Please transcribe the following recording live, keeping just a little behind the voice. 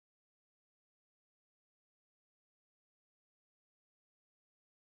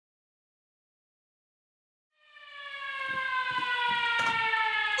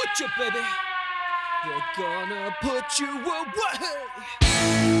you, baby. They're gonna put you away.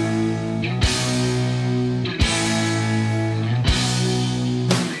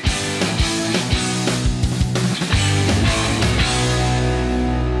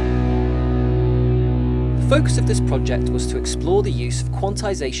 The focus of this project was to explore the use of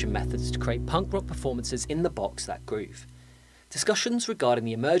quantization methods to create punk rock performances in the box that groove. Discussions regarding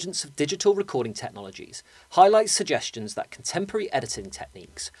the emergence of digital recording technologies highlight suggestions that contemporary editing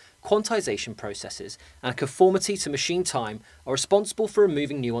techniques, quantization processes, and conformity to machine time are responsible for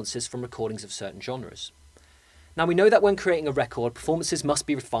removing nuances from recordings of certain genres. Now, we know that when creating a record, performances must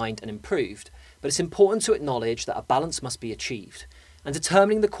be refined and improved, but it's important to acknowledge that a balance must be achieved, and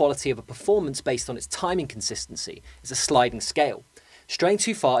determining the quality of a performance based on its timing consistency is a sliding scale. Straying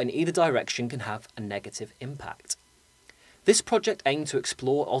too far in either direction can have a negative impact. This project aimed to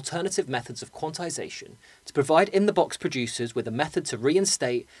explore alternative methods of quantization to provide in-the-box producers with a method to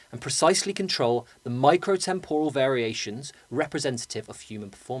reinstate and precisely control the microtemporal variations representative of human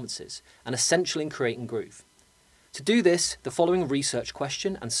performances and essential in creating groove. To do this, the following research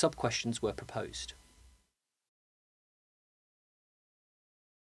question and sub-questions were proposed.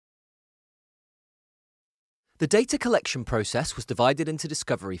 The data collection process was divided into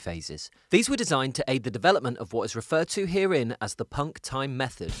discovery phases. These were designed to aid the development of what is referred to herein as the punk time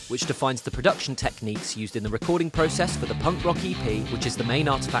method, which defines the production techniques used in the recording process for the punk rock EP, which is the main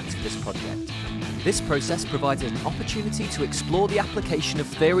artifact of this project. This process provided an opportunity to explore the application of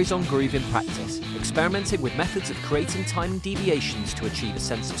theories on groove in practice, experimenting with methods of creating timing deviations to achieve a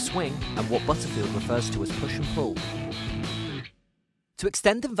sense of swing and what Butterfield refers to as push and pull. To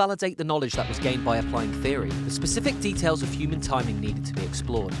extend and validate the knowledge that was gained by applying theory, the specific details of human timing needed to be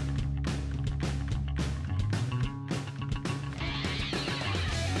explored.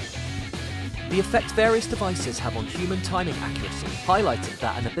 The effect various devices have on human timing accuracy highlighted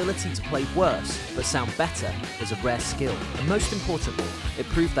that an ability to play worse but sound better is a rare skill, and most importantly, it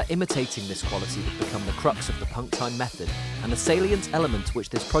proved that imitating this quality would become the crux of the punk time method and the salient element which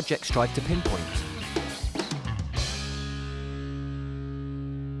this project strived to pinpoint.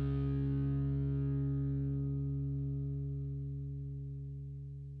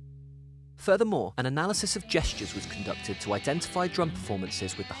 Furthermore, an analysis of gestures was conducted to identify drum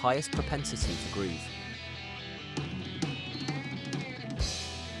performances with the highest propensity for groove.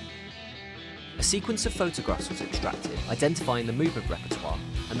 A sequence of photographs was extracted, identifying the movement repertoire,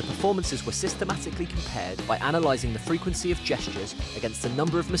 and the performances were systematically compared by analysing the frequency of gestures against a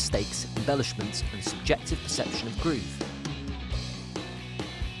number of mistakes, embellishments, and subjective perception of groove.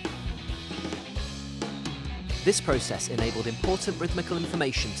 This process enabled important rhythmical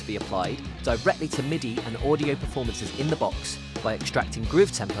information to be applied directly to MIDI and audio performances in the box by extracting groove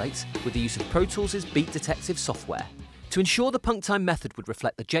templates with the use of Pro Tools' Beat Detective software. To ensure the punk time method would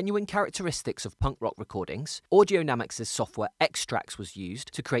reflect the genuine characteristics of punk rock recordings, Audionamics' software Extracts was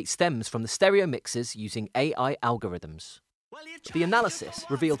used to create stems from the stereo mixes using AI algorithms. The analysis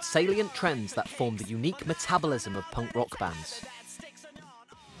revealed salient trends that form the unique metabolism of punk rock bands.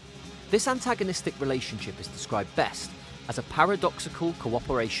 This antagonistic relationship is described best as a paradoxical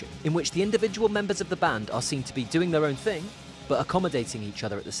cooperation, in which the individual members of the band are seen to be doing their own thing, but accommodating each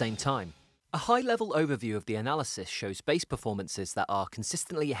other at the same time. A high-level overview of the analysis shows bass performances that are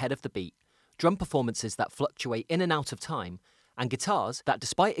consistently ahead of the beat, drum performances that fluctuate in and out of time, and guitars that,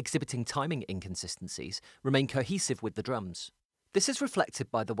 despite exhibiting timing inconsistencies, remain cohesive with the drums. This is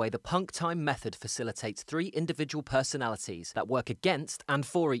reflected by the way the punk time method facilitates three individual personalities that work against and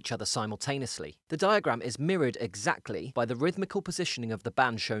for each other simultaneously. The diagram is mirrored exactly by the rhythmical positioning of the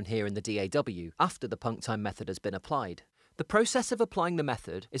band shown here in the DAW after the punk time method has been applied. The process of applying the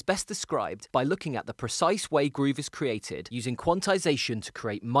method is best described by looking at the precise way groove is created using quantization to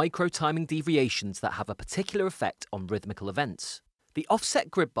create micro-timing deviations that have a particular effect on rhythmical events. The offset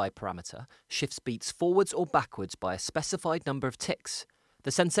grid by parameter shifts beats forwards or backwards by a specified number of ticks.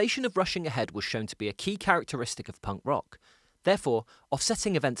 The sensation of rushing ahead was shown to be a key characteristic of punk rock. Therefore,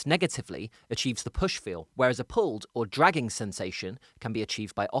 offsetting events negatively achieves the push feel, whereas a pulled or dragging sensation can be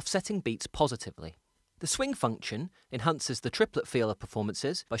achieved by offsetting beats positively. The swing function enhances the triplet feel of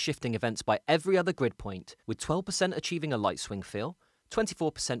performances by shifting events by every other grid point, with 12% achieving a light swing feel,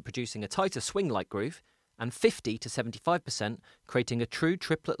 24% producing a tighter swing-like groove, and 50 to 75% creating a true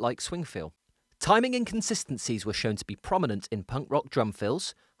triplet-like swing feel. Timing inconsistencies were shown to be prominent in punk rock drum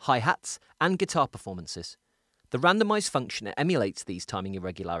fills, hi-hats, and guitar performances. The randomize function emulates these timing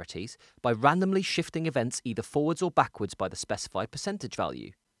irregularities by randomly shifting events either forwards or backwards by the specified percentage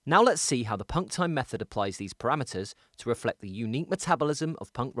value. Now let's see how the punk time method applies these parameters to reflect the unique metabolism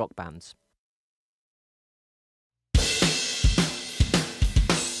of punk rock bands.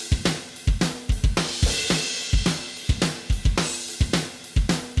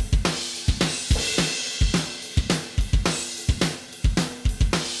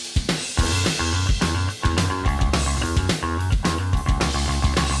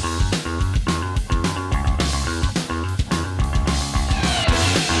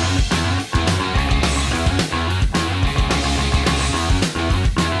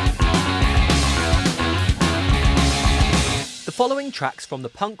 following tracks from the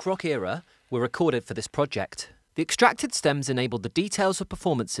punk rock era were recorded for this project. The extracted stems enabled the details of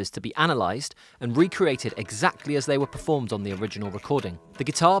performances to be analysed and recreated exactly as they were performed on the original recording. The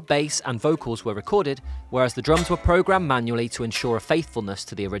guitar, bass and vocals were recorded, whereas the drums were programmed manually to ensure a faithfulness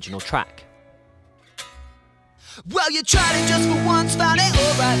to the original track. Well, you tried it just for once, found it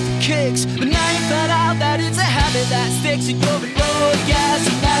alright for kicks, but now you found out that it's a habit that sticks, and you're an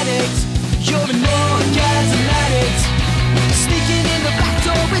orgasm addict. You're an orgasm addict. Sneaking in the back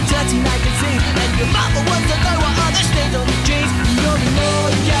door with dirty magazines, and your mother wants to know what other stains on your jeans. You're an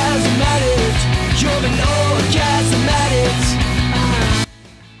orgasm addict. You're an orgasm addict.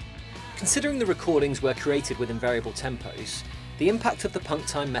 Considering the recordings were created within variable tempos, the impact of the punk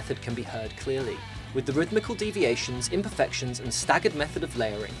time method can be heard clearly, with the rhythmical deviations, imperfections and staggered method of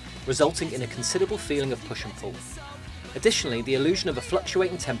layering resulting in a considerable feeling of push and pull. Additionally, the illusion of a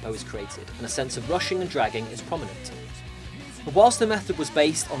fluctuating tempo is created and a sense of rushing and dragging is prominent. But whilst the method was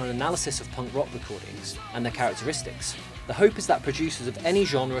based on an analysis of punk rock recordings and their characteristics, the hope is that producers of any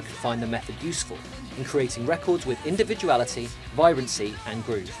genre could find the method useful in creating records with individuality, vibrancy and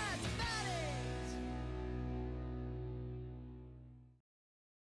groove.